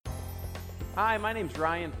Hi, my name's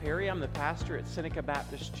Ryan Perry. I'm the pastor at Seneca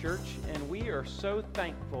Baptist Church, and we are so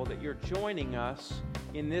thankful that you're joining us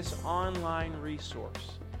in this online resource.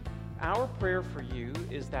 Our prayer for you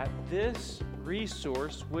is that this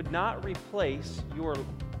resource would not replace your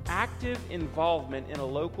active involvement in a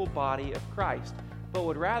local body of Christ, but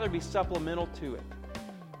would rather be supplemental to it.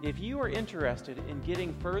 If you are interested in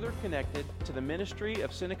getting further connected to the ministry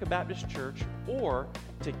of Seneca Baptist Church or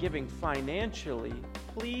to giving financially,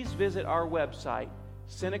 please visit our website,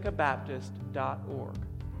 senecabaptist.org.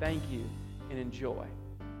 Thank you and enjoy.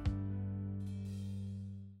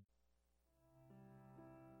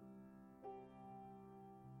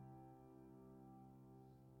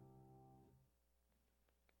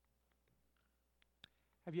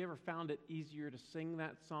 Have you ever found it easier to sing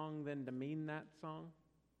that song than to mean that song?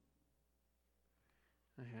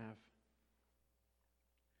 I have.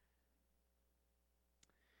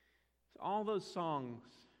 All those songs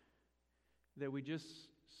that we just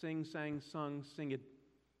sing it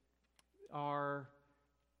are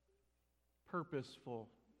purposeful.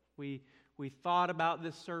 We thought about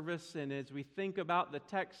this service, and as we think about the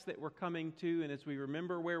text that we're coming to, and as we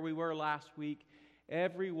remember where we were last week,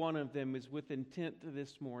 every one of them is with intent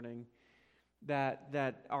this morning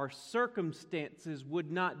that our circumstances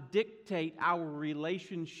would not dictate our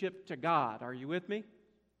relationship to God. Are you with me?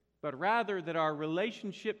 But rather that our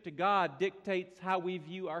relationship to God dictates how we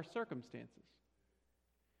view our circumstances.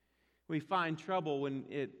 We find trouble when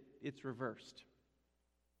it's reversed.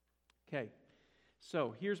 Okay,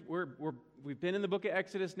 so we've been in the book of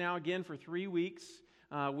Exodus now again for 3 weeks.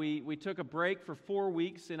 We took a break for 4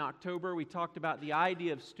 weeks in October. We talked about the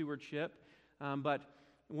idea of stewardship. But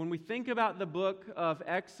when we think about the book of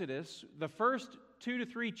Exodus, the first 2 to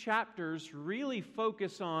 3 chapters really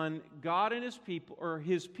focus on God and His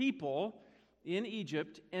people in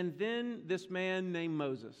Egypt, and then this man named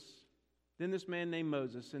Moses.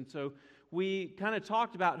 And so we kind of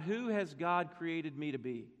talked about who has God created me to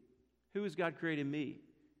be? Who has God created me?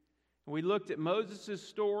 And we looked at Moses'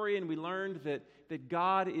 story, and we learned that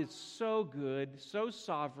God is so good, so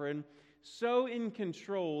sovereign, so in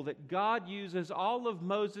control, that God uses all of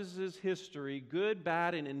Moses' history, good,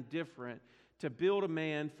 bad, and indifferent, to build a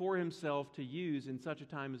man for Himself to use in such a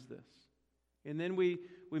time as this. And then we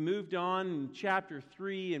moved on in chapter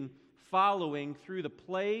 3 and following through the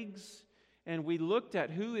plagues, and we looked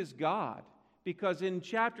at who is God. Because in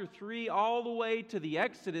chapter 3 all the way to the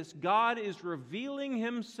Exodus, God is revealing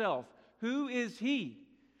Himself. Who is He?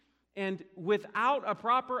 And without a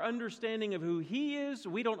proper understanding of who He is,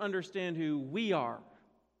 we don't understand who we are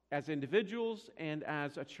as individuals and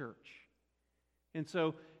as a church. And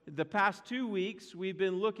so the past 2 weeks, we've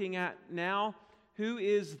been looking at now who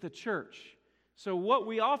is the church. So what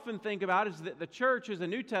we often think about is that the church is a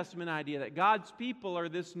New Testament idea, that God's people are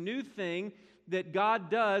this new thing that God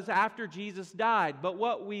does after Jesus died. But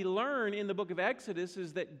what we learn in the book of Exodus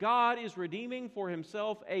is that God is redeeming for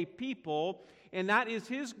Himself a people, and that is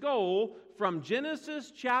His goal from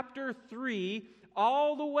Genesis chapter 3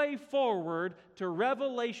 all the way forward to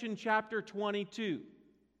Revelation chapter 22.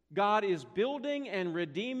 God is building and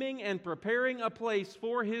redeeming and preparing a place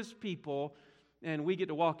for His people, and we get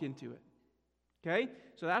to walk into it. Okay?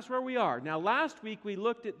 So that's where we are. Now, last week we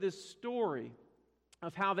looked at this story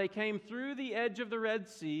of how they came through the edge of the Red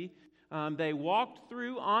Sea. They walked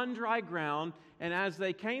through on dry ground, and as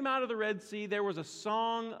they came out of the Red Sea, there was a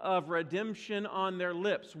song of redemption on their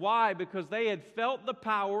lips. Why? Because they had felt the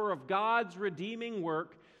power of God's redeeming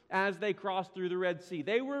work as they crossed through the Red Sea.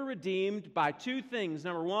 They were redeemed by 2 things.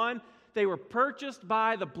 Number 1, they were purchased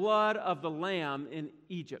by the blood of the Lamb in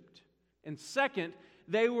Egypt. And second,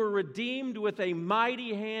 they were redeemed with a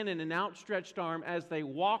mighty hand and an outstretched arm as they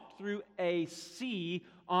walked through a sea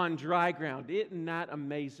on dry ground. Isn't that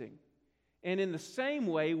amazing? And in the same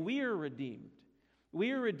way, we are redeemed.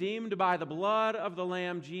 We are redeemed by the blood of the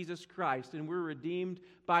Lamb, Jesus Christ, and we're redeemed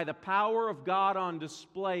by the power of God on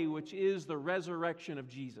display, which is the resurrection of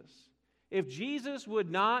Jesus. If Jesus would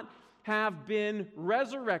not have been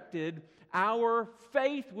resurrected, our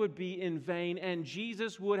faith would be in vain, and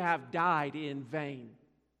Jesus would have died in vain.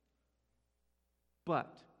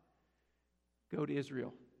 But go to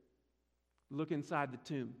Israel. Look inside the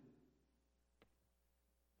tomb.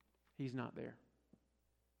 He's not there.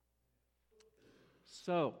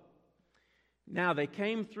 So, now they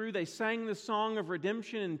came through, they sang the song of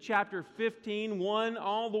redemption in chapter 15, 1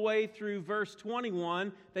 all the way through verse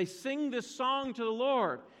 21. They sing this song to the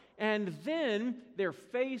Lord. And then they're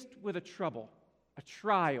faced with a trouble, a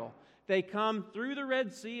trial. They come through the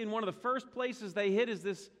Red Sea, and one of the first places they hit is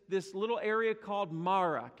this little area called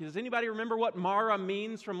Marah. Does anybody remember what Marah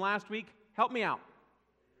means from last week? Help me out.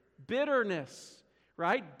 Bitterness,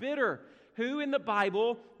 right? Bitter. Who in the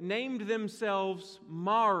Bible named themselves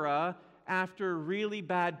Mara after really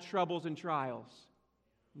bad troubles and trials?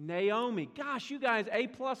 Naomi. Gosh, you guys, A+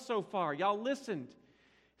 so far. Y'all listened.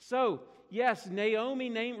 So, yes, Naomi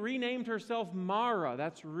renamed herself Mara.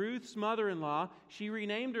 That's Ruth's mother-in-law. She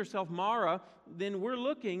renamed herself Mara. Then we're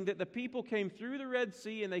looking that the people came through the Red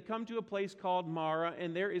Sea and they come to a place called Mara,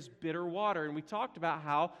 and there is bitter water. And we talked about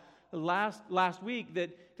how last week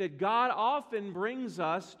that God often brings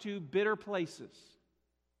us to bitter places.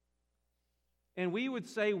 And we would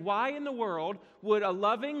say, why in the world would a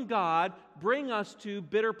loving God bring us to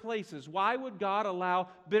bitter places? Why would God allow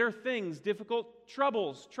bitter things, difficult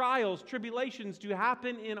troubles, trials, tribulations to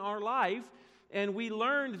happen in our life? And we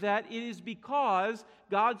learned that it is because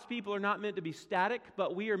God's people are not meant to be static,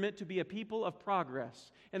 but we are meant to be a people of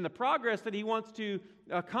progress. And the progress that He wants to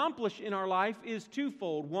accomplish in our life is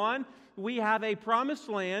twofold. One, we have a promised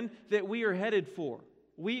land that we are headed for.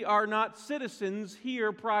 We are not citizens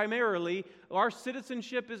here primarily. Our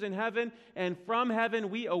citizenship is in heaven, and from heaven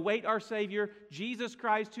we await our Savior, Jesus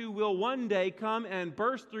Christ, who will one day come and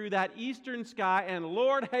burst through that eastern sky, and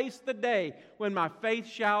Lord, haste the day when my faith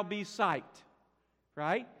shall be sight.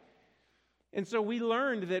 Right? And so we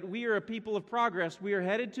learned that we are a people of progress. We are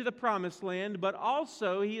headed to the promised land, but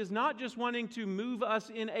also He is not just wanting to move us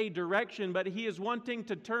in a direction, but He is wanting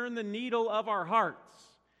to turn the needle of our hearts.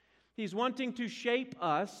 He's wanting to shape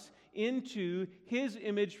us into His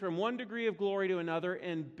image from one degree of glory to another,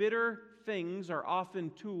 and bitter things are often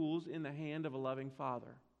tools in the hand of a loving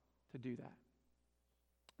Father to do that.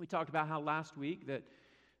 We talked about how last week that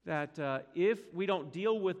if we don't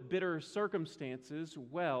deal with bitter circumstances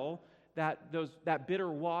well, that bitter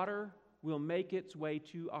water will make its way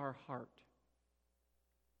to our heart,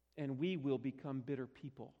 and we will become bitter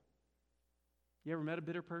people. You ever met a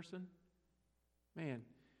bitter person? Man,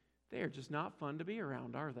 they are just not fun to be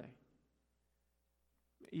around, are they?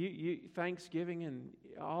 Thanksgiving and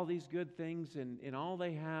all these good things, and all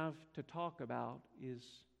they have to talk about is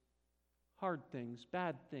hard things,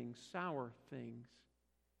 bad things, sour things.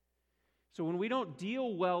 So when we don't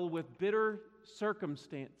deal well with bitter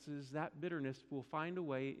circumstances, that bitterness will find a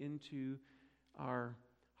way into our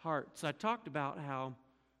hearts. I talked about how,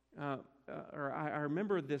 I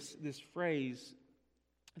remember this phrase,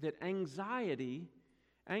 that anxiety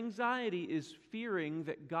is fearing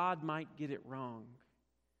that God might get it wrong,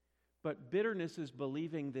 but bitterness is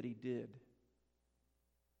believing that He did.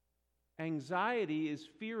 Anxiety is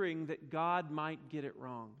fearing that God might get it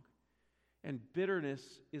wrong, and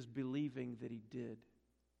bitterness is believing that He did.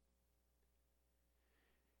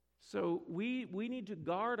 So we need to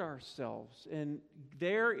guard ourselves. And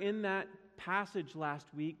there in that passage last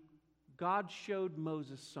week, God showed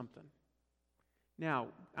Moses something. Now,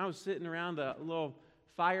 I was sitting around a little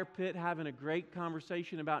fire pit having a great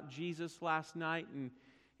conversation about Jesus last night,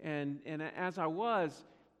 and as I was,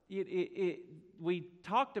 we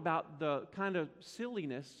talked about the kind of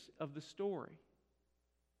silliness of the story.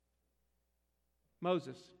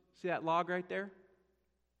 Moses, see that log right there?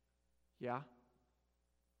 Yeah.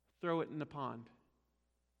 Throw it in the pond.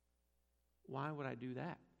 Why would I do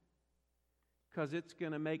that? Because it's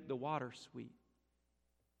going to make the water sweet.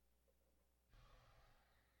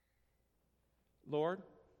 Lord,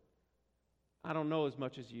 I don't know as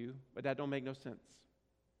much as you, but that don't make no sense.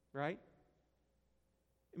 Right?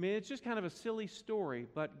 I mean, it's just kind of a silly story,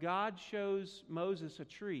 but God shows Moses a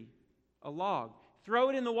tree, a log. Throw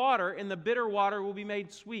it in the water, and the bitter water will be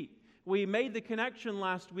made sweet. We made the connection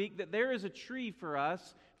last week that there is a tree for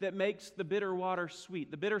us that makes the bitter water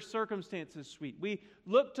sweet, the bitter circumstances sweet. We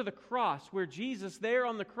look to the cross, where Jesus there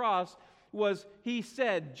on the cross He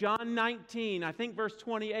said, John 19, I think verse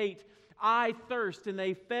 28, I thirst, and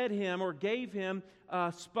they fed Him or gave Him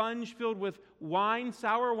a sponge filled with wine,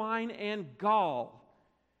 sour wine, and gall.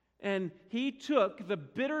 And He took the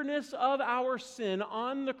bitterness of our sin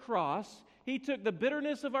on the cross. He took the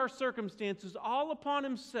bitterness of our circumstances all upon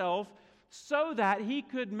Himself so that He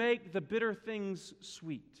could make the bitter things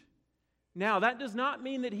sweet. Now, that does not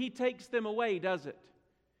mean that He takes them away, does it?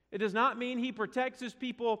 It does not mean He protects His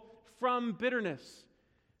people from bitterness.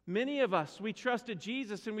 Many of us, we trusted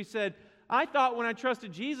Jesus and we said, I thought when I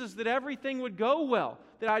trusted Jesus that everything would go well,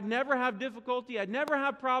 that I'd never have difficulty, I'd never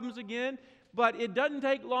have problems again. But it doesn't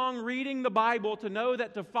take long reading the Bible to know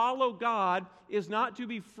that to follow God is not to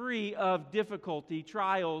be free of difficulty,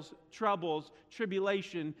 trials, troubles,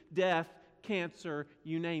 tribulation, death, cancer,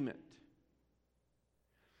 you name it.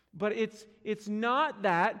 But it's not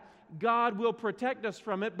that God will protect us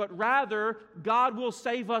from it, but rather God will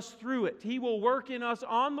save us through it. He will work in us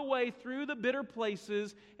on the way through the bitter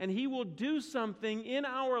places, and He will do something in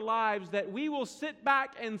our lives that we will sit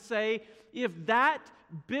back and say, if that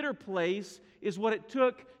bitter place is what it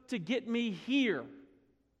took to get me here,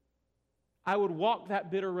 I would walk that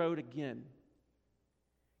bitter road again.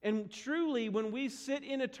 And truly, when we sit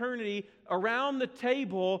in eternity around the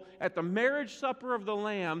table at the marriage supper of the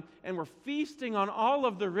Lamb and we're feasting on all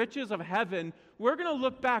of the riches of heaven, we're going to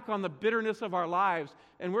look back on the bitterness of our lives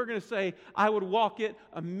and we're going to say, I would walk it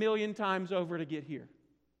 1,000,000 times over to get here.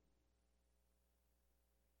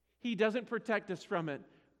 He doesn't protect us from it,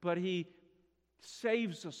 but He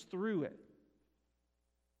saves us through it.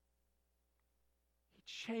 He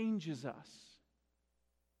changes us.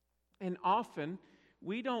 And often,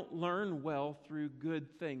 we don't learn well through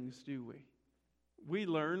good things, do we? We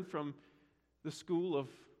learn from the school of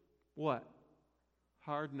what?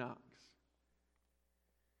 Hard knocks.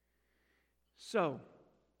 So,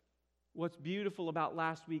 what's beautiful about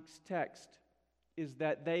last week's text is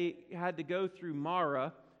that they had to go through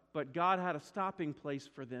Marah, but God had a stopping place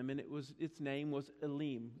for them, and its name was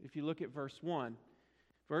Elim. If you look at verse 1,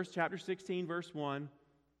 chapter 16, verse 1,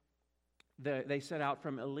 they set out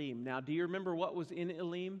from Elim. Now, do you remember what was in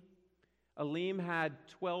Elim? Elim had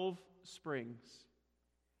 12 springs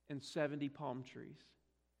and 70 palm trees.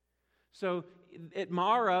 So at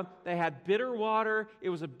Marah, they had bitter water. It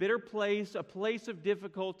was a bitter place, a place of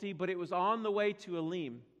difficulty, but it was on the way to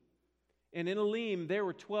Elim. And in Elim, there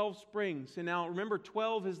were 12 springs. And now remember,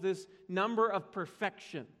 12 is this number of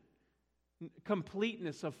perfection,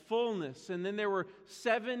 completeness, of fullness. And then there were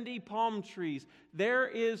 70 palm trees. There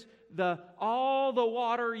is all the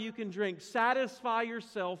water you can drink. Satisfy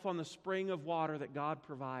yourself on the spring of water that God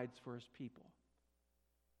provides for His people.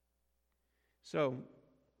 So,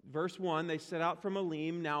 verse 1, they set out from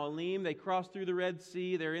Elim. Now Elim, they crossed through the Red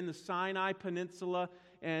Sea. They're in the Sinai Peninsula.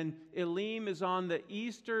 And Elim is on the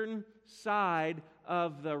eastern side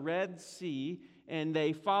of the Red Sea. And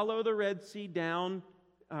they follow the Red Sea down.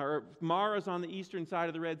 Marah is on the eastern side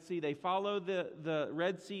of the Red Sea. They follow the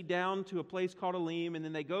Red Sea down to a place called Elim, and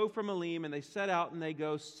then they go from Elim and they set out and they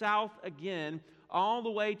go south again all the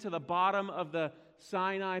way to the bottom of the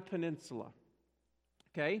Sinai Peninsula.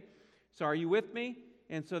 Okay? So are you with me?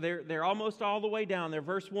 And so they're almost all the way down there.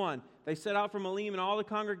 Verse 1, they set out from Elim, and all the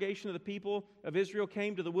congregation of the people of Israel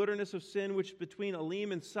came to the wilderness of Sin, which is between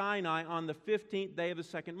Elim and Sinai, on the 15th day of the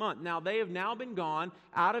second month. Now, they have now been gone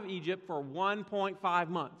out of Egypt for 1.5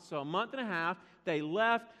 months. So a month and a half, they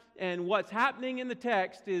left, and what's happening in the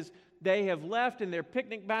text is they have left, and their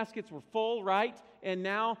picnic baskets were full, right? And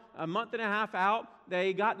now, a month and a half out,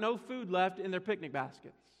 they got no food left in their picnic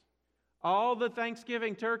baskets. All the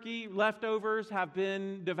Thanksgiving turkey leftovers have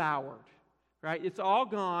been devoured, right? It's all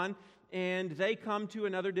gone, and they come to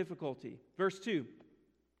another difficulty. Verse 2,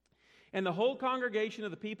 and the whole congregation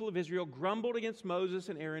of the people of Israel grumbled against Moses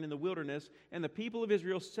and Aaron in the wilderness, and the people of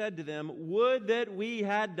Israel said to them, would that we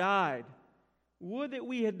had died. Would that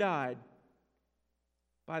we had died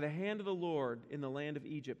by the hand of the Lord in the land of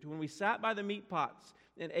Egypt, when we sat by the meat pots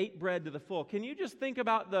and ate bread to the full. Can you just think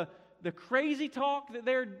about the crazy talk that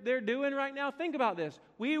they're doing right now? Think about this.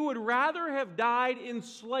 We would rather have died in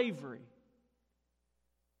slavery,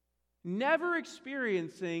 never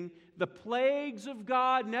experiencing the plagues of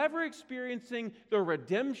God, never experiencing the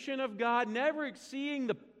redemption of God, never seeing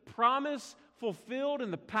the promise fulfilled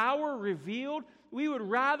and the power revealed. We would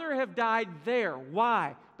rather have died there.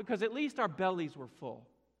 Why? Because at least our bellies were full.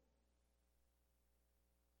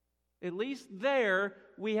 At least there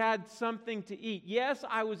we had something to eat. Yes,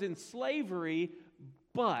 I was in slavery,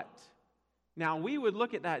 but now we would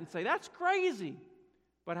look at that and say, that's crazy.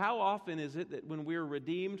 But how often is it that when we're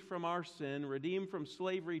redeemed from our sin, redeemed from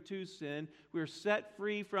slavery to sin, we're set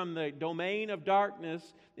free from the domain of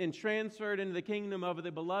darkness and transferred into the kingdom of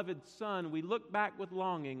the beloved Son, we look back with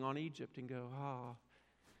longing on Egypt and go,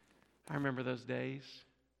 I remember those days.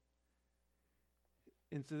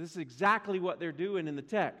 And so this is exactly what they're doing in the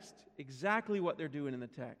text. Exactly what they're doing in the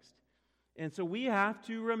text. And so we have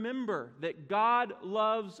to remember that God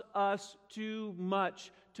loves us too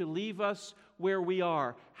much to leave us where we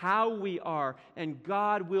are, how we are. And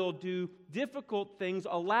God will do difficult things,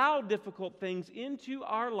 allow difficult things into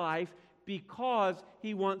our life because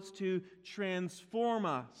He wants to transform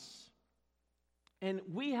us. And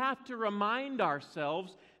we have to remind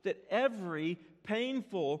ourselves that every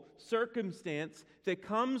painful circumstance that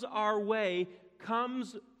comes our way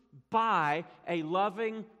comes by a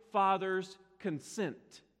loving Father's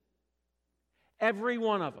consent. Every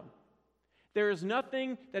one of them. There is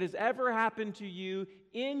nothing that has ever happened to you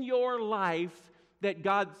in your life that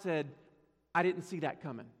God said, I didn't see that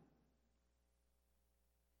coming.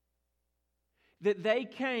 That they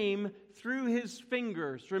came through His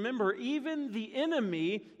fingers. Remember, even the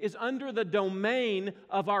enemy is under the domain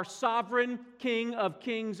of our sovereign King of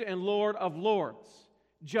kings and Lord of lords.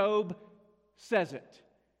 Job says it.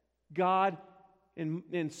 God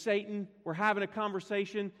and Satan were having a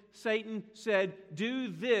conversation. Satan said, do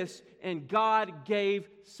this, and God gave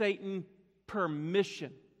Satan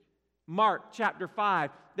permission. Mark chapter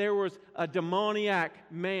 5, there was a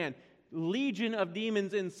demoniac man, legion of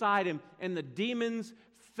demons inside him, and the demons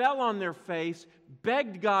fell on their face,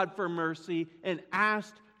 begged God for mercy, and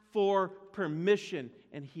asked for permission,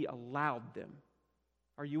 and He allowed them.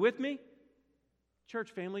 Are you with me?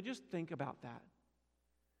 Church family, just think about that.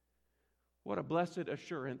 What a blessed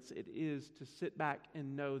assurance it is to sit back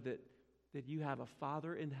and know that you have a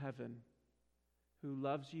Father in heaven who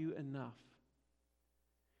loves you enough,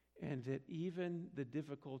 and that even the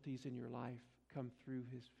difficulties in your life come through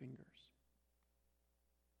His fingers.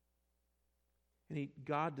 And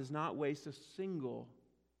God does not waste a single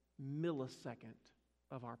millisecond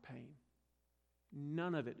of our pain.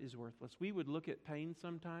 None of it is worthless. We would look at pain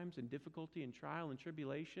sometimes and difficulty and trial and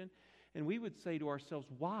tribulation, and we would say to ourselves,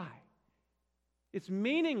 why? It's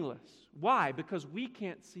meaningless. Why? Because we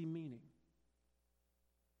can't see meaning.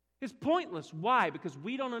 It's pointless. Why? Because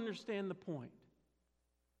we don't understand the point.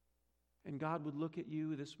 And God would look at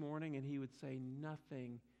you this morning and He would say,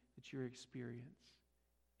 nothing that you experience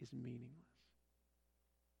is meaningless.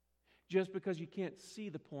 Just because you can't see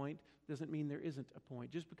the point doesn't mean there isn't a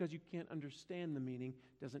point. Just because you can't understand the meaning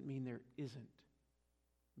doesn't mean there isn't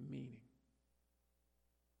meaning.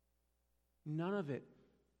 None of it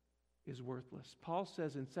is worthless. Paul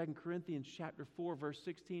says in 2 Corinthians chapter 4, verse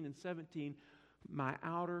 16 and 17, my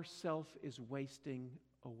outer self is wasting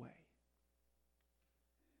away,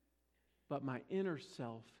 but my inner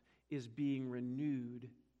self is being renewed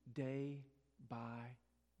day by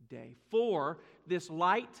day. For this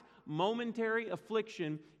light, momentary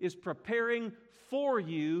affliction is preparing for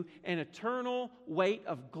you an eternal weight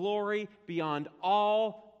of glory beyond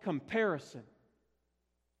all comparison.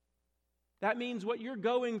 That means what you're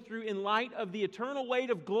going through in light of the eternal weight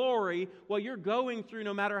of glory, what you're going through,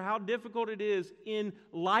 no matter how difficult it is, in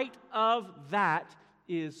light of that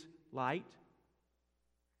is light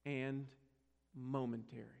and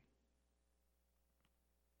momentary.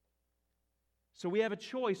 So we have a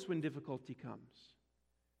choice when difficulty comes.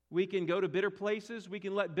 We can go to bitter places. We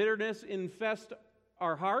can let bitterness infest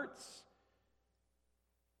our hearts.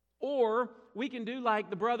 Or we can do like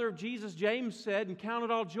the brother of Jesus, James, said, and count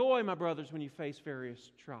it all joy, my brothers, when you face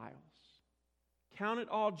various trials. Count it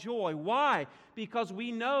all joy. Why? Because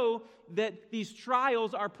we know that these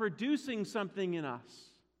trials are producing something in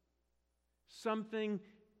us. Something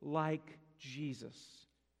like Jesus.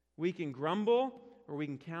 We can grumble or we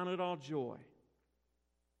can count it all joy.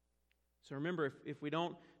 So remember, if we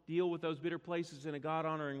don't deal with those bitter places in a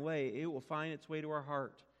God-honoring way, it will find its way to our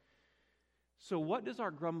heart. So what does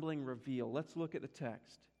our grumbling reveal? Let's look at the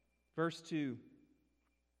text. Verse 2.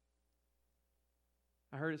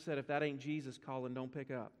 I heard it said, if that ain't Jesus calling, don't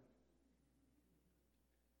pick up.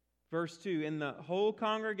 Verse 2, and the whole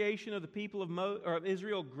congregation of the people of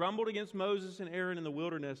Israel grumbled against Moses and Aaron in the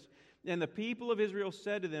wilderness. And the people of Israel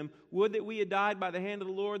said to them, would that we had died by the hand of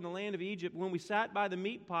the Lord in the land of Egypt, when we sat by the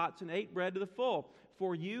meat pots and ate bread to the full.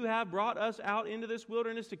 For you have brought us out into this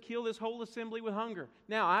wilderness to kill this whole assembly with hunger.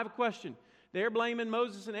 Now, I have a question. They're blaming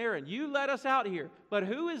Moses and Aaron. You let us out here. But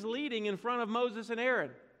who is leading in front of Moses and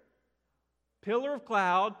Aaron? Pillar of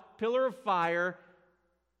cloud, pillar of fire.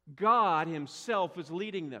 God Himself is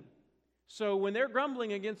leading them. So when they're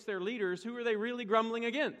grumbling against their leaders, who are they really grumbling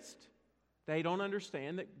against? They don't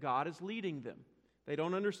understand that God is leading them. They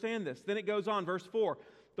don't understand this. Then it goes on, verse 4.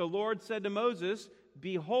 The Lord said to Moses,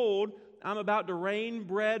 behold, I'm about to rain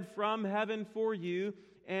bread from heaven for you,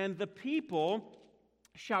 and the people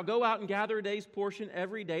shall go out and gather a day's portion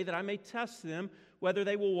every day, that I may test them whether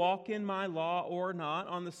they will walk in my law or not.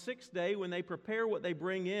 On the sixth day, when they prepare what they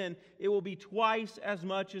bring in, it will be twice as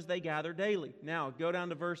much as they gather daily. Now, go down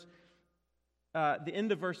to the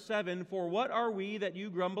end of verse 7. For what are we that you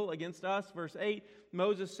grumble against us? Verse 8,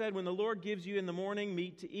 Moses said, when the Lord gives you in the morning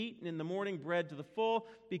meat to eat, and in the morning bread to the full,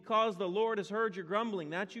 because the Lord has heard your grumbling,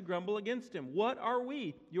 that you grumble against Him. What are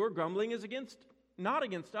we? Your grumbling is not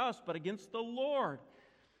against us, but against the Lord.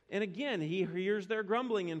 And again, He hears their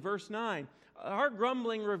grumbling in verse 9. Our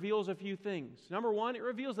grumbling reveals a few things. Number one, it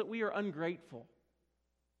reveals that we are ungrateful.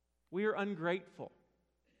 We are ungrateful.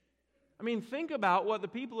 I mean, think about what the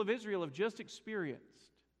people of Israel have just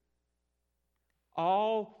experienced.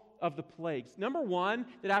 All of the plagues. Number one,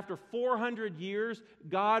 that after 400 years,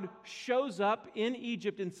 God shows up in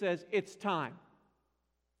Egypt and says, it's time.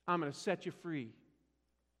 I'm going to set you free.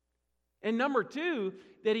 And number two,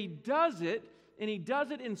 that He does it, and He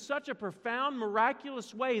does it in such a profound,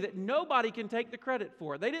 miraculous way that nobody can take the credit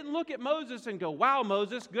for it. They didn't look at Moses and go, wow,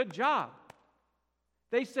 Moses, good job.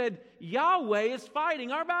 They said, Yahweh is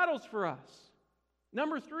fighting our battles for us.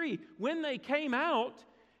 Number three, when they came out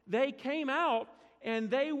and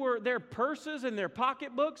their purses and their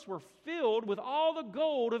pocketbooks were filled with all the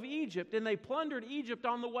gold of Egypt, and they plundered Egypt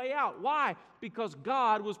on the way out. Why? Because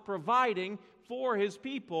God was providing for His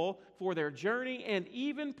people for their journey and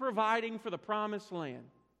even providing for the promised land.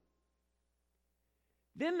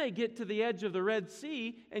 Then they get to the edge of the Red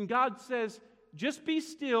Sea, and God says, just be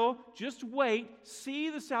still, just wait, see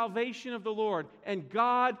the salvation of the Lord. And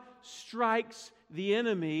God strikes the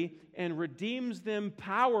enemy and redeems them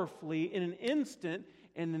powerfully in an instant.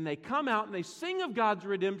 And then they come out and they sing of God's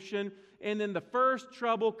redemption. And then the first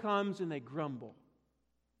trouble comes and they grumble.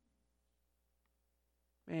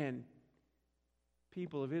 Man,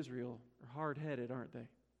 people of Israel are hard-headed, aren't they?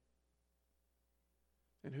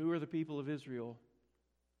 And who are the people of Israel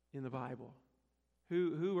in the Bible?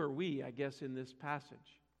 Who are we, I guess, in this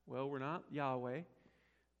passage? Well, we're not Yahweh.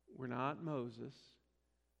 We're not Moses.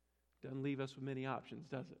 Doesn't leave us with many options,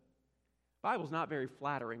 does it? The Bible's not very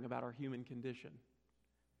flattering about our human condition.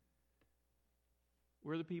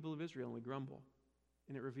 We're the people of Israel and we grumble.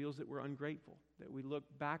 And it reveals that we're ungrateful, that we look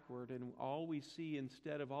backward and all we see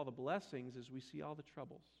instead of all the blessings is we see all the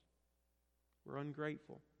troubles. We're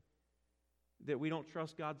ungrateful. That we don't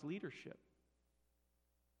trust God's leadership.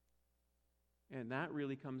 And that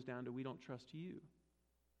really comes down to we don't trust you,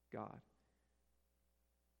 God.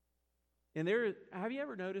 And have you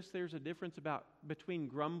ever noticed there's a difference between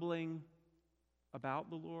grumbling about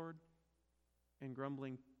the Lord and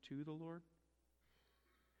grumbling to the Lord?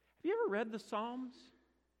 Have you ever read the Psalms?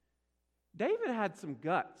 David had some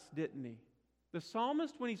guts, didn't he? The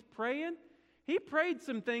psalmist, when he's praying, he prayed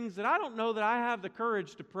some things that I don't know that I have the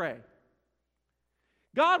courage to pray.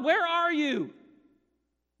 God, where are you?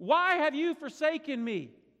 Why have you forsaken me?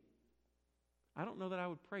 I don't know that I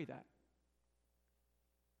would pray that.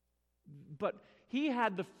 But he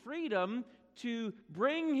had the freedom to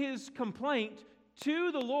bring his complaint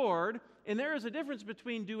to the Lord, and there is a difference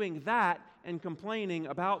between doing that and complaining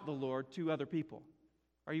about the Lord to other people.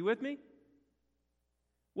 Are you with me?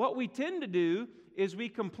 What we tend to do is we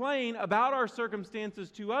complain about our circumstances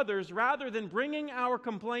to others rather than bringing our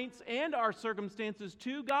complaints and our circumstances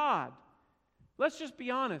to God. Let's just be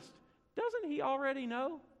honest. Doesn't He already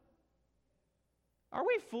know? Are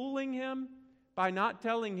we fooling Him by not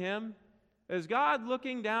telling Him? Is God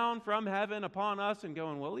looking down from heaven upon us and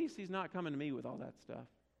going, well, at least He's not coming to me with all that stuff?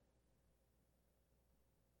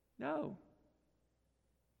 No.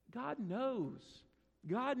 God knows.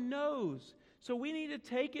 God knows. So we need to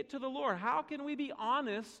take it to the Lord. How can we be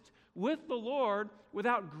honest with the Lord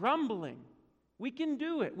without grumbling? We can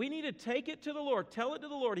do it. We need to take it to the Lord. Tell it to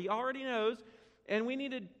the Lord. He already knows. And we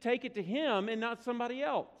need to take it to Him and not somebody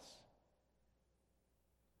else.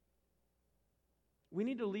 We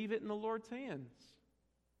need to leave it in the Lord's hands.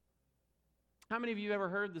 How many of you ever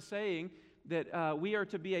heard the saying that we are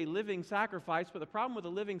to be a living sacrifice, but the problem with a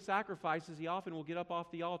living sacrifice is he often will get up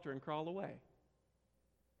off the altar and crawl away.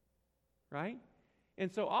 Right?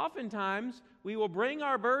 And so oftentimes we will bring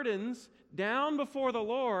our burdens down before the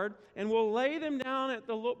Lord and we'll lay them down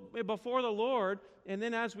before the Lord, and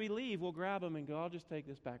then as we leave we'll grab them and go, I'll just take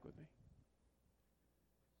this back with me.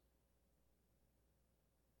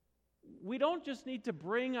 We don't just need to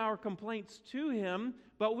bring our complaints to Him,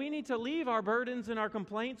 but we need to leave our burdens and our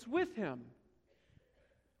complaints with Him.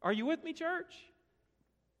 Are you with me, church?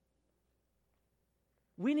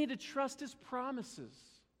 We need to trust His promises.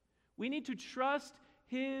 We need to trust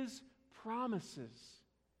His promises.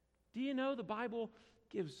 Do you know the Bible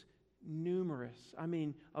gives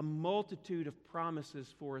a multitude of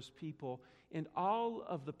promises for His people, and all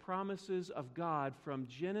of the promises of God from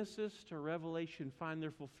Genesis to Revelation find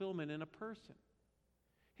their fulfillment in a person.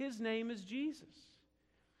 His name is Jesus.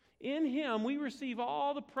 In Him we receive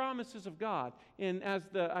all the promises of God. And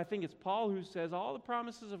I think it's Paul who says, all the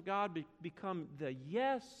promises of God become the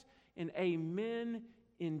yes and amen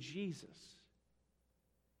in Jesus.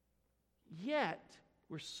 Yet,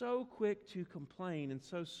 we're so quick to complain and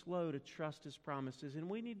so slow to trust His promises, and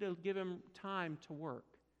we need to give Him time to work.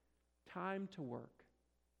 Time to work.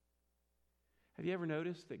 Have you ever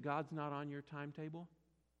noticed that God's not on your timetable?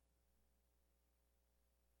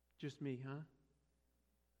 Just me, huh?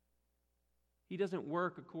 He doesn't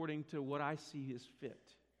work according to what I see is fit.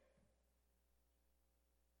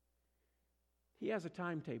 He has a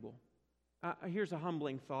timetable. Here's a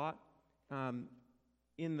humbling thought.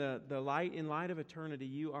 In light of eternity,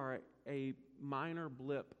 you are a minor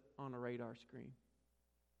blip on a radar screen.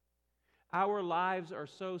 Our lives are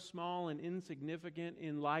so small and insignificant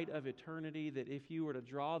in light of eternity that if you were to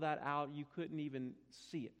draw that out, you couldn't even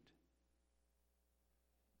see it.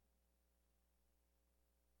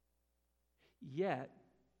 Yet,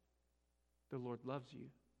 the Lord loves you,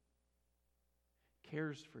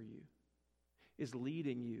 cares for you, is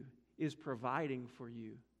leading you, is providing for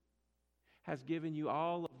you, has given you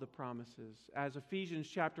all of the promises. As Ephesians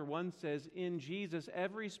chapter 1 says, in Jesus,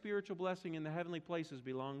 every spiritual blessing in the heavenly places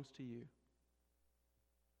belongs to you.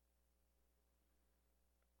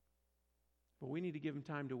 But we need to give Him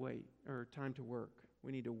time to wait, or time to work.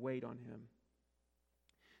 We need to wait on Him.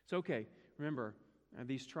 It's okay. Remember,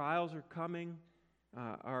 these trials are coming.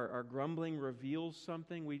 Our grumbling reveals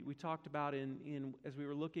something. We talked about in as we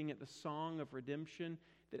were looking at the song of redemption,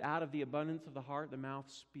 that out of the abundance of the heart, the mouth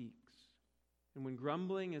speaks. And when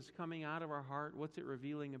grumbling is coming out of our heart, what's it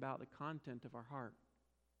revealing about the content of our heart?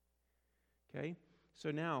 Okay?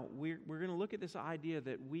 So now, we're going to look at this idea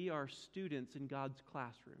that we are students in God's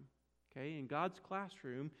classroom. Okay? And God's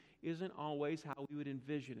classroom isn't always how we would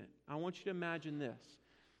envision it. I want you to imagine this.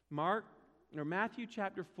 Matthew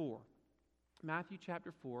chapter 4. Matthew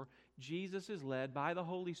chapter 4, Jesus is led by the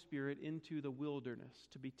Holy Spirit into the wilderness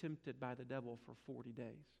to be tempted by the devil for 40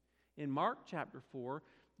 days. In Mark chapter 4,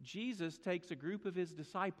 Jesus takes a group of His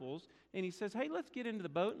disciples and He says, hey, let's get into the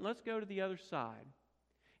boat and let's go to the other side.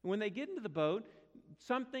 And when they get into the boat,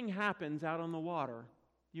 something happens out on the water.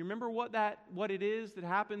 You remember what it is that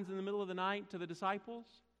happens in the middle of the night to the disciples?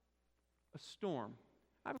 A storm.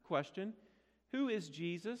 I have a question. Who is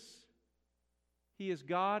Jesus? He is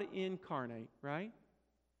God incarnate, right?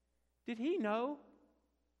 Did He know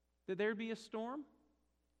that there'd be a storm?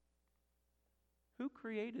 Who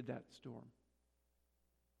created that storm?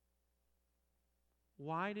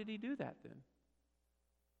 Why did He do that then?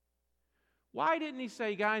 Why didn't He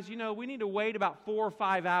say, guys, we need to wait about 4 or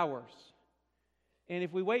 5 hours. And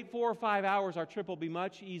if we wait 4 or 5 hours, our trip will be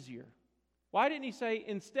much easier. Why didn't He say,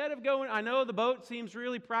 instead of going, I know the boat seems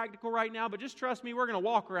really practical right now, but just trust me, we're going to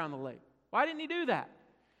walk around the lake. Why didn't He do that?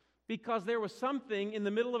 Because there was something in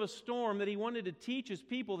the middle of a storm that He wanted to teach His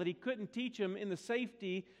people that He couldn't teach them in the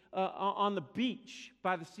safety on the beach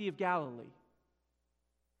by the Sea of Galilee.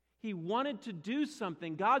 He wanted to do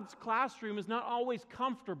something. God's classroom is not always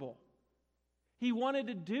comfortable. He wanted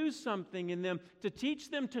to do something in them to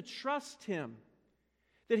teach them to trust Him.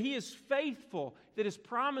 That He is faithful, that His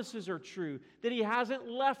promises are true, that He hasn't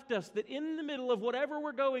left us, that in the middle of whatever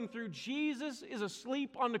we're going through, Jesus is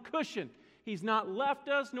asleep on the cushion. He's not left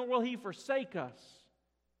us, nor will He forsake us.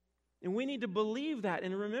 And we need to believe that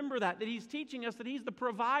and remember that He's teaching us that He's the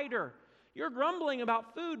provider. You're grumbling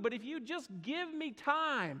about food, but if you just give me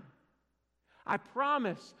time, I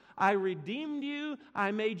promise, I redeemed you,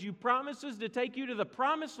 I made you promises to take you to the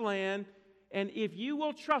promised land, and if you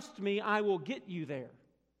will trust me, I will get you there.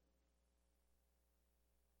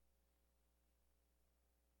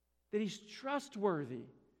 That He's trustworthy.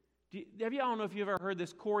 I don't know if you've ever heard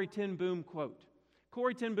this Corrie ten Boom quote.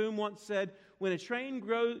 Corrie ten Boom once said, when a train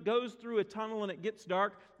goes through a tunnel and it gets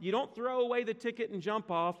dark, you don't throw away the ticket and jump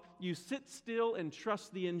off. You sit still and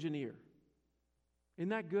trust the engineer. Isn't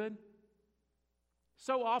that good?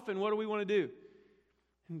 So often, what do we want to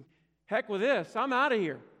do? Heck with this. I'm out of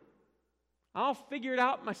here. I'll figure it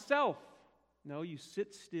out myself. No, you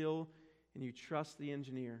sit still and you trust the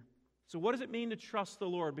engineer. So what does it mean to trust the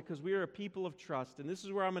Lord? Because we are a people of trust, and this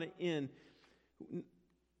is where I'm going to end.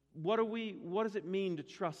 What does it mean to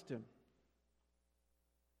trust Him?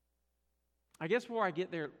 I guess before I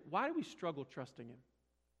get there, why do we struggle trusting Him?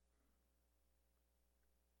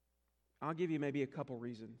 I'll give you maybe a couple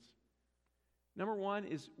reasons. Number one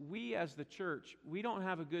is we as the church, we don't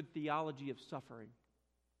have a good theology of suffering.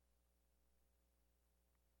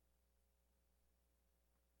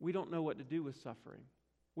 We don't know what to do with suffering.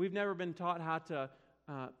 We've never been taught how to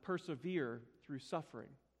persevere through suffering.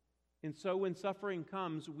 And so when suffering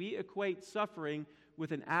comes, we equate suffering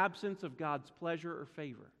with an absence of God's pleasure or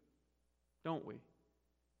favor, don't we?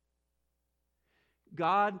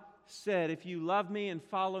 God said, if you love me and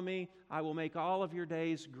follow me, I will make all of your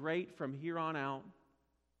days great from here on out.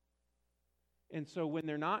 And so when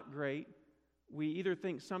they're not great, we either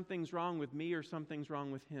think something's wrong with me or something's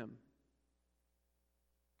wrong with Him.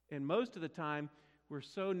 And most of the time, we're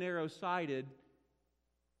so narrow-sighted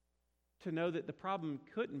to know that the problem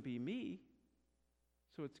couldn't be me,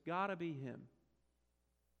 so it's got to be Him.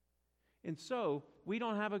 And so, we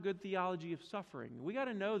don't have a good theology of suffering. We got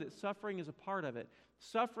to know that suffering is a part of it.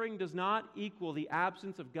 Suffering does not equal the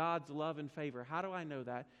absence of God's love and favor. How do I know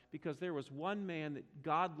that? Because there was one man that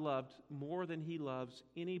God loved more than He loves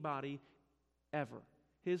anybody ever.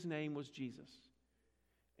 His name was Jesus.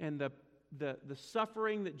 And the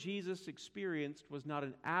suffering that Jesus experienced was not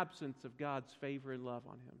an absence of God's favor and love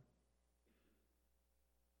on Him.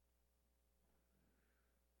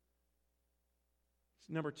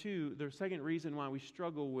 Number two, the second reason why we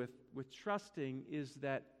struggle with trusting is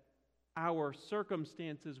that our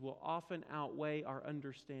circumstances will often outweigh our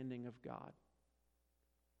understanding of God.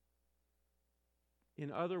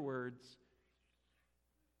 In other words,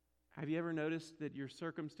 have you ever noticed that your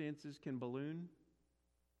circumstances can balloon?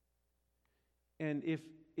 And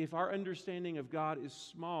if our understanding of God is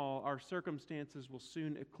small, our circumstances will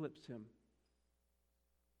soon eclipse Him.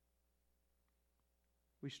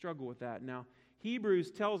 We struggle with that. Now, Hebrews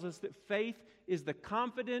tells us that faith is the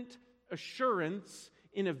confident assurance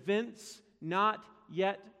in events not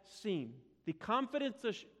yet seen. The confident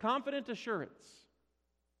assurance.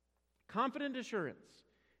 Confident assurance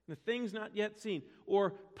in the things not yet seen.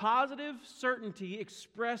 Or positive certainty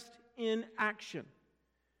expressed in action.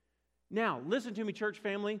 Now, listen to me, church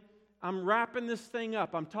family. I'm wrapping this thing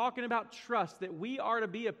up. I'm talking about trust, that we are to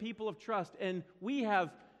be a people of trust. And we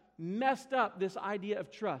have messed up this idea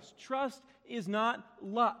of trust. Trust is not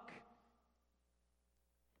luck.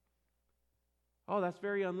 Oh, that's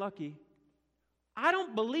very unlucky. I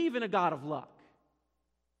don't believe in a God of luck.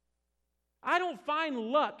 I don't find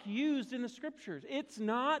luck used in the Scriptures. It's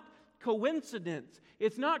not coincidence.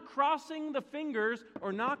 It's not crossing the fingers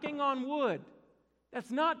or knocking on wood.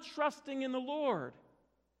 That's not trusting in the Lord.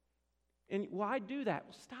 And why do that?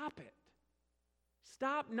 Well, stop it.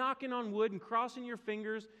 Stop knocking on wood and crossing your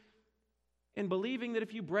fingers and believing that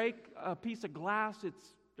if you break a piece of glass,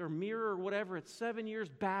 or mirror or whatever, it's 7 years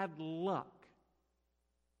bad luck.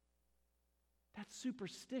 That's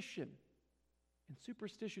superstition. And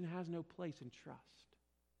superstition has no place in trust.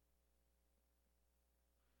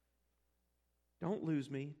 Don't lose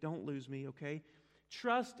me, okay?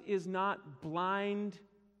 Trust is not blind,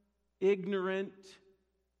 ignorant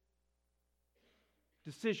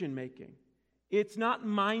decision making. It's not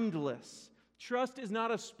mindless. Trust is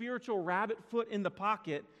not a spiritual rabbit foot in the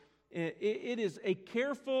pocket. It is a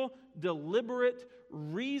careful, deliberate,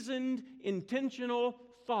 reasoned, intentional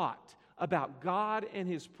thought about God and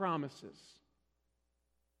His promises.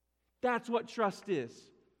 That's what trust is.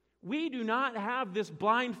 We do not have this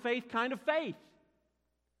blind faith kind of faith.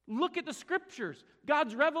 Look at the Scriptures,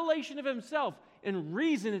 God's revelation of Himself, and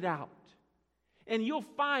reason it out. And you'll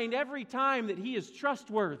find every time that He is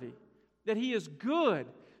trustworthy, that He is good,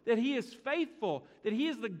 that He is faithful, that He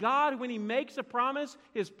is the God when He makes a promise,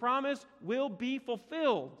 His promise will be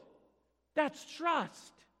fulfilled. That's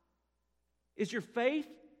trust. Is your faith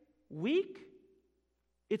weak?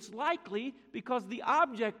 It's likely because the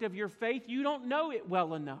object of your faith, you don't know it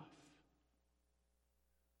well enough.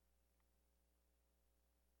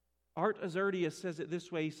 Art Azurdius says it this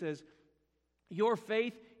way. He says, your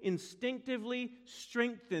faith instinctively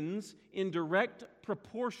strengthens in direct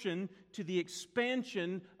proportion to the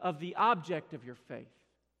expansion of the object of your faith.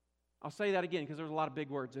 I'll say that again because there's a lot of big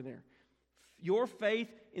words in there. Your faith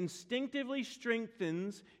instinctively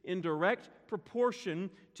strengthens in direct proportion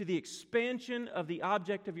to the expansion of the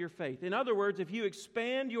object of your faith. In other words, if you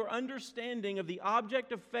expand your understanding of the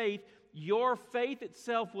object of faith, your faith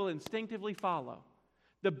itself will instinctively follow.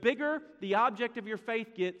 The bigger the object of your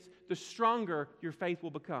faith gets, the stronger your faith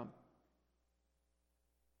will become.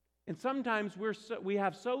 And sometimes we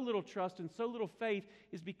have so little trust and so little faith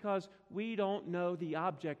is because we don't know the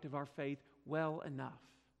object of our faith well enough.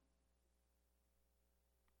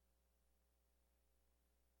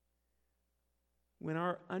 When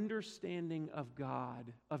our understanding of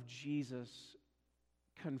God, of Jesus,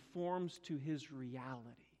 conforms to His reality,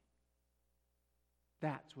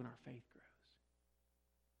 that's when our faith grows.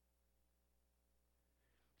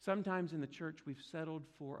 Sometimes in the church we've settled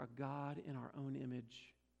for a God in our own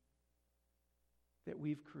image that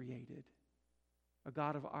we've created. A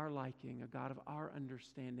God of our liking, a God of our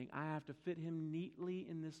understanding. I have to fit Him neatly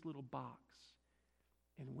in this little box.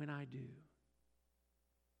 And when I do,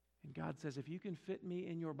 and God says, if you can fit me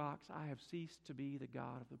in your box, I have ceased to be the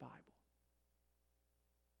God of the Bible.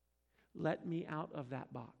 Let me out of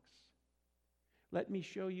that box. Let me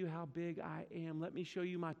show you how big I am. Let me show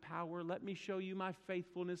you my power. Let me show you my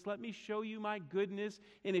faithfulness. Let me show you my goodness.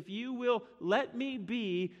 And if you will let me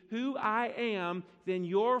be who I am, then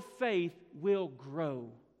your faith will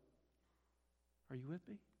grow. Are you with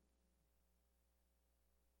me?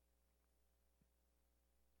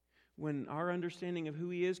 when our understanding of who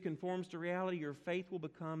He is conforms to reality, your faith will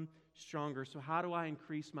become stronger. So how do I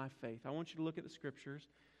increase my faith? I want you to look at the Scriptures.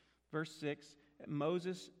 Verse 6,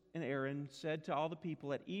 Moses and Aaron said to all the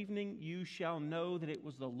people, at evening you shall know that it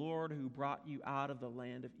was the Lord who brought you out of the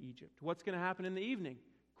land of Egypt. What's going to happen in the evening?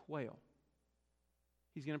 Quail.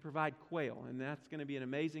 He's going to provide quail, and that's going to be an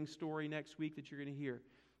amazing story next week that you're going to hear.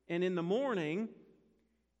 And in the morning,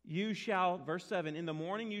 you shall, verse 7, in the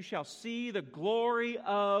morning you shall see the glory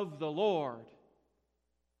of the Lord.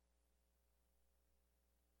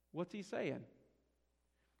 What's He saying?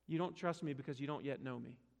 You don't trust me because you don't yet know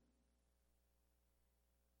me.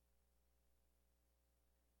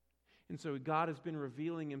 And so God has been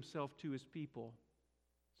revealing Himself to His people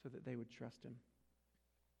so that they would trust Him.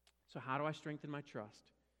 So how do I strengthen my trust?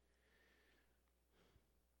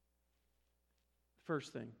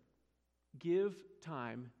 First thing, give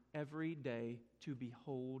time every day to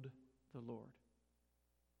behold the Lord.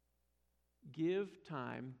 Give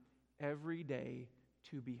time every day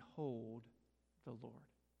to behold the Lord.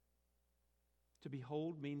 To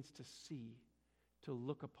behold means to see, to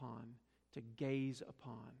look upon, to gaze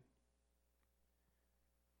upon.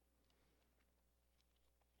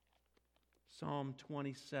 Psalm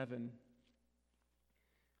 27,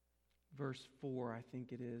 verse 4, I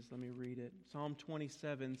think it is. Let me read it. Psalm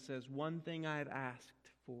 27 says, one thing I have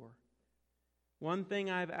asked for, one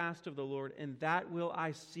thing I have asked of the Lord, and that will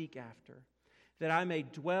I seek after, that I may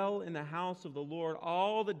dwell in the house of the Lord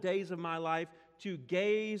all the days of my life, to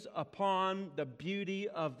gaze upon the beauty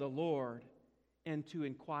of the Lord and to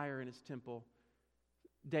inquire in His temple.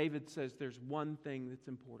 David says there's one thing that's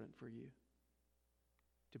important for you: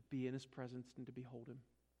 to be in His presence and to behold Him.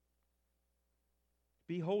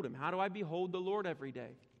 Behold Him. How do I behold the Lord every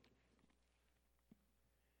day?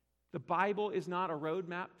 The Bible is not a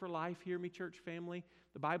roadmap for life. Hear me, church family.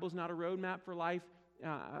 The Bible is not a roadmap for life.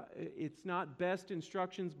 It's not best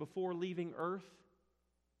instructions before leaving earth.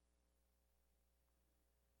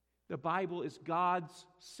 The Bible is God's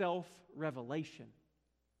self-revelation.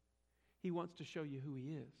 He wants to show you who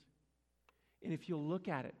He is. And if you'll look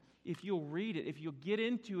at it, if you'll read it, if you'll get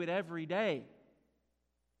into it every day,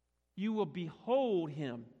 you will behold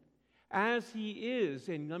Him as He is.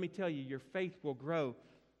 And let me tell you, your faith will grow.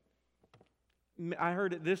 I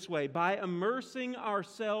heard it this way: by immersing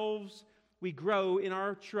ourselves, we grow in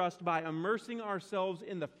our trust by immersing ourselves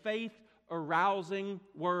in the faith-arousing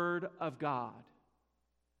Word of God.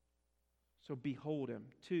 So behold Him.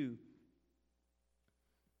 2,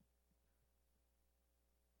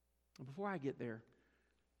 before I get there,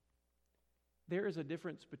 there is a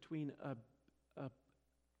difference between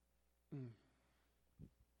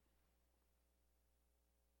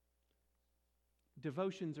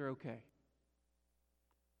devotions are okay.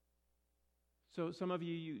 So some of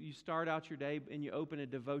you start out your day and you open a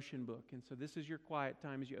devotion book. And so this is your quiet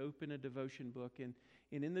time as you open a devotion book. And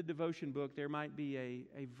in the devotion book, there might be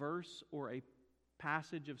a verse or a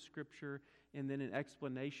passage of Scripture, and then an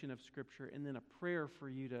explanation of Scripture, and then a prayer for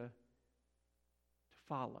you to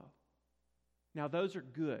follow. Now, those are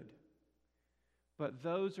good, but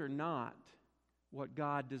those are not what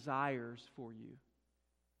God desires for you.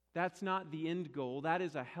 That's not the end goal. That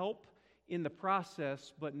is a help in the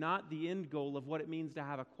process, but not the end goal of what it means to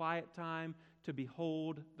have a quiet time to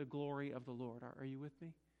behold the glory of the Lord. Are you with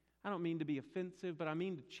me? I don't mean to be offensive, but I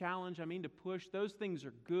mean to challenge. I mean to push. Those things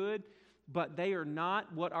are good, but they are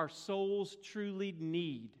not what our souls truly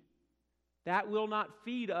need. That will not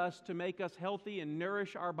feed us to make us healthy and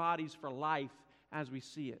nourish our bodies for life as we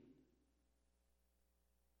see it.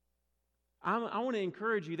 I want to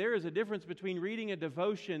encourage you, there is a difference between reading a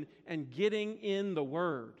devotion and getting in the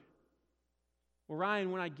Word. Well,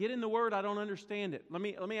 Ryan, when I get in the Word, I don't understand it. Let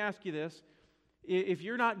me ask you this. If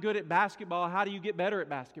you're not good at basketball, how do you get better at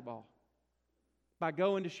basketball? By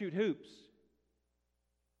going to shoot hoops.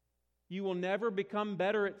 You will never become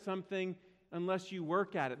better at something unless you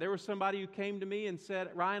work at it. There was somebody who came to me and said,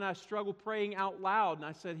 Ryan, I struggle praying out loud. And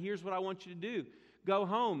I said, here's what I want you to do. Go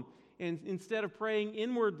home, and instead of praying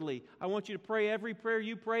inwardly, I want you to pray every prayer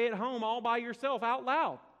you pray at home all by yourself out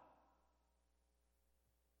loud.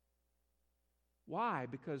 Why?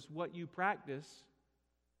 Because what you practice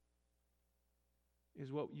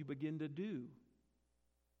is what you begin to do.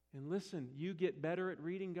 And listen, you get better at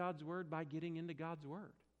reading God's Word by getting into God's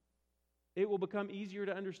Word. It will become easier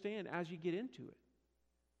to understand as you get into it.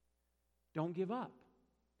 Don't give up.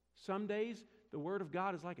 Some days, the Word of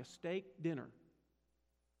God is like a steak dinner.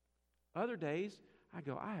 Other days, I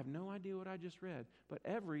go, I have no idea what I just read. But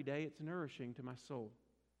every day, it's nourishing to my soul.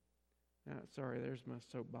 Sorry, there's my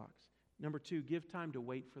soapbox. Number 2, give time to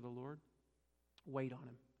wait for the Lord. Wait on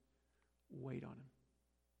Him. Wait on Him.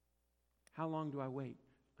 How long do I wait?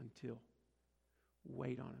 Until.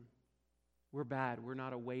 Wait on Him. We're bad. We're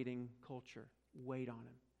not a waiting culture. Wait on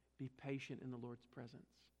Him. Be patient in the Lord's presence.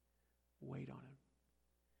 Wait on Him.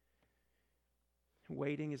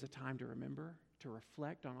 Waiting is a time to remember, to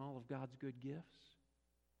reflect on all of God's good gifts.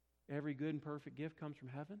 Every good and perfect gift comes from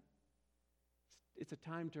heaven. It's a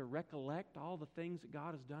time to recollect all the things that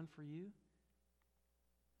God has done for you.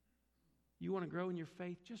 You want to grow in your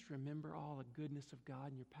faith? Just remember all the goodness of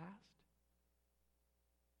God in your past.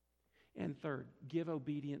 And third, give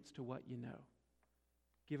obedience to what you know.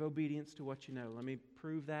 Give obedience to what you know. Let me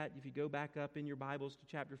prove that. If you go back up in your Bibles to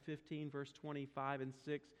chapter 15, verse 25 and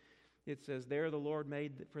 6, it says, "There the Lord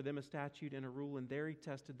made for them a statute and a rule, and there He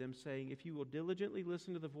tested them, saying, if you will diligently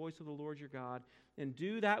listen to the voice of the Lord your God, and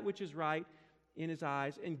do that which is right in His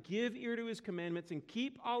eyes, and give ear to His commandments, and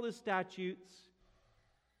keep all His statutes."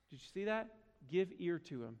 Did you see that? Give ear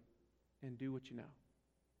to Him and do what you know.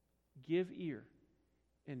 Give ear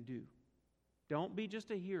and do. Don't be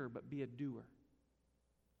just a hearer, but be a doer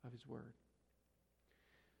of His word.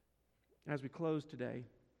 As we close today,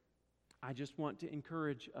 I just want to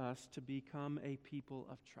encourage us to become a people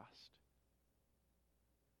of trust.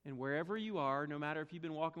 And wherever you are, no matter if you've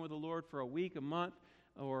been walking with the Lord for a week, a month,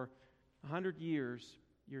 or 100 years,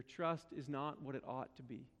 your trust is not what it ought to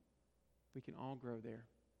be. We can all grow there.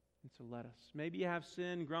 And so let us. Maybe you have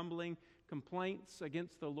sin, grumbling, complaints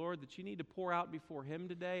against the Lord that you need to pour out before Him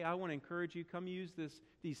today. I want to encourage you, come use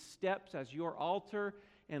these steps as your altar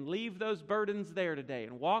and leave those burdens there today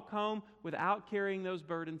and walk home without carrying those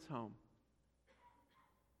burdens home.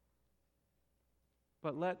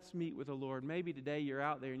 But let's meet with the Lord. Maybe today you're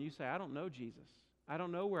out there and you say, I don't know Jesus. I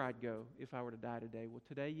don't know where I'd go if I were to die today. Well,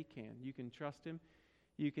 today you can. You can trust Him.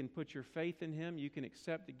 You can put your faith in Him. You can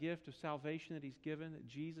accept the gift of salvation that He's given, that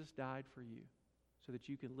Jesus died for you so that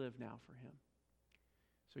you can live now for Him.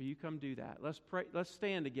 So you come do that. Let's pray. Let's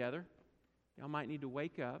stand together. Y'all might need to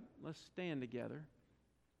wake up. Let's stand together.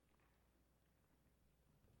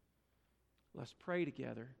 Let's pray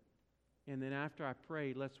together. And then after I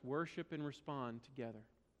pray, let's worship and respond together.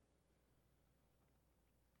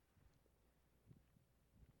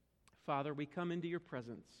 Father, we come into Your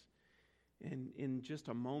presence, and in just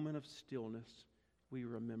a moment of stillness, we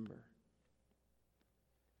remember.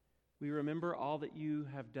 We remember all that You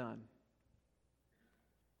have done.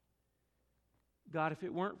 God, if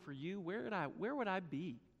it weren't for You, where would I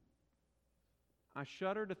be? I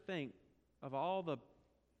shudder to think of all the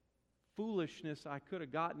foolishness I could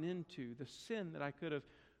have gotten into, the sin that I could have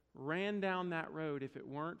ran down that road if it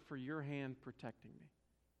weren't for Your hand protecting me.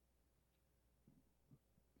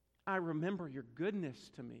 I remember Your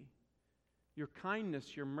goodness to me, Your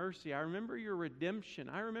kindness, Your mercy. I remember Your redemption.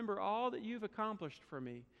 I remember all that You've accomplished for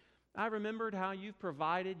me. I remembered how You've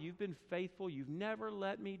provided. You've been faithful. You've never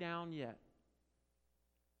let me down yet.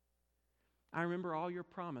 I remember all Your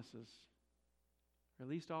promises, or at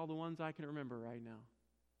least all the ones I can remember right now.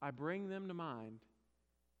 I bring them to mind,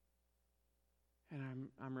 and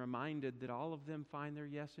I'm reminded that all of them find their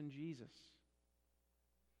yes in Jesus.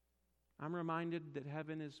 I'm reminded that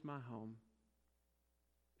heaven is my home,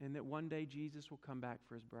 and that one day Jesus will come back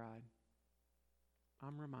for His bride.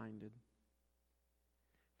 I'm reminded.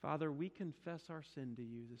 Father, we confess our sin to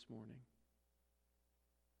You this morning,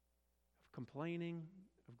 of complaining,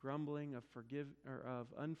 of grumbling, of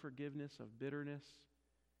unforgiveness, of bitterness.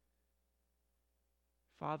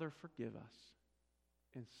 Father, forgive us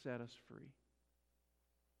and set us free.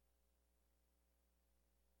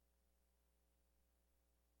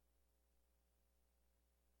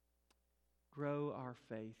 Grow our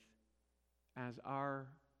faith as our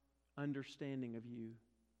understanding of You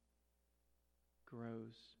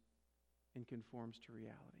grows and conforms to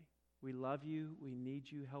reality. We love You. We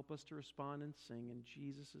need You. Help us to respond and sing in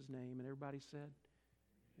Jesus' name. And everybody said,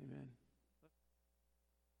 amen.